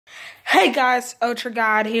Hey guys, Ultra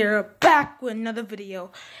God here, back with another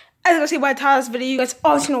video. As you can see by the title of this video, you guys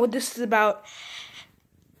always know what this is about.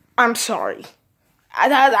 I'm sorry.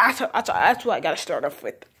 That's what I gotta start off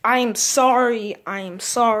with. I am sorry. I am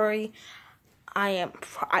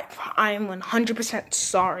 100%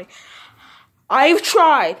 sorry. I've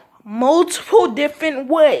tried multiple different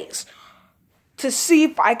ways to see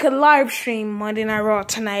if I could live stream Monday Night Raw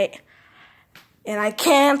tonight. And I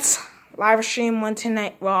can't live stream Monday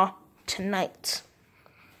Night Raw tonight.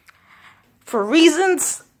 For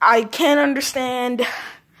reasons I can't understand.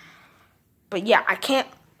 But yeah, I can't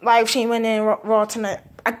live stream Monday Night Raw tonight.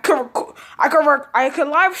 I could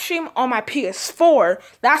live stream on my PS4.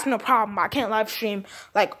 That's no problem. I can't live stream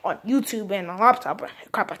like on YouTube and on laptop or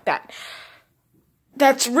crap like that.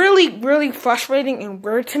 That's really frustrating and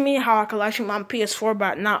weird to me how I can live stream on PS4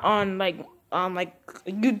 but not on like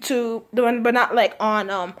YouTube, but not like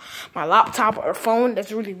on my laptop or phone.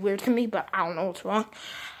 That's really weird to me, but I don't know what's wrong.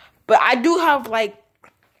 But I do got like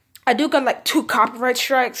 2 copyright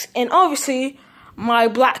strikes, and obviously my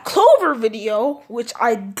Black Clover video, which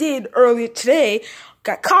I did earlier today,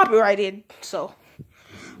 got copyrighted. So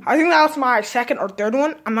I think that was my second or third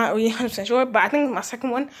one. I'm not really 100% sure, but I think it's my second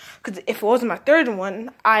one, because if it wasn't my third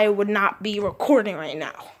one, I would not be recording right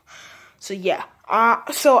now. So yeah.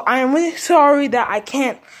 So I am really sorry that I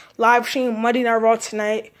can't live stream Monday Night Raw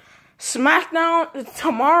tonight. Tomorrow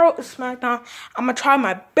is SmackDown. I'm gonna try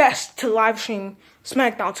my best to live stream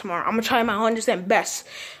SmackDown tomorrow. I'm gonna try my 100% best.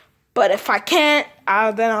 But if I can't,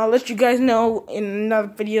 then I'll let you guys know in another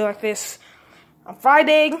video like this. On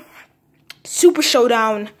Friday, Super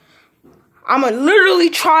Showdown. I'm gonna literally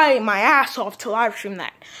try my ass off to live stream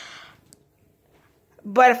that.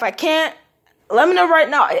 But if I can't, let me know right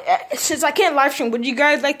now. Since I can't live stream, would you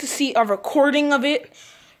guys like to see a recording of it?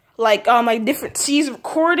 Like different C's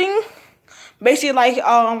recording? Basically like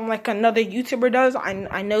another YouTuber does.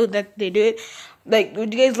 I know that they do it. Like,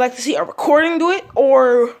 would you guys like to see a recording do it?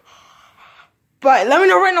 But let me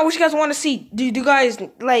know right now what you guys want to see. Do you guys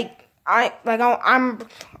I'm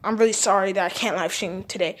really sorry that I can't live stream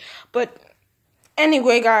today. But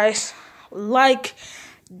anyway, guys,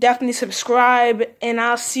 definitely subscribe, and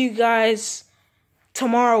I'll see you guys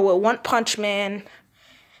tomorrow with One Punch Man.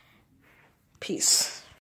 Peace.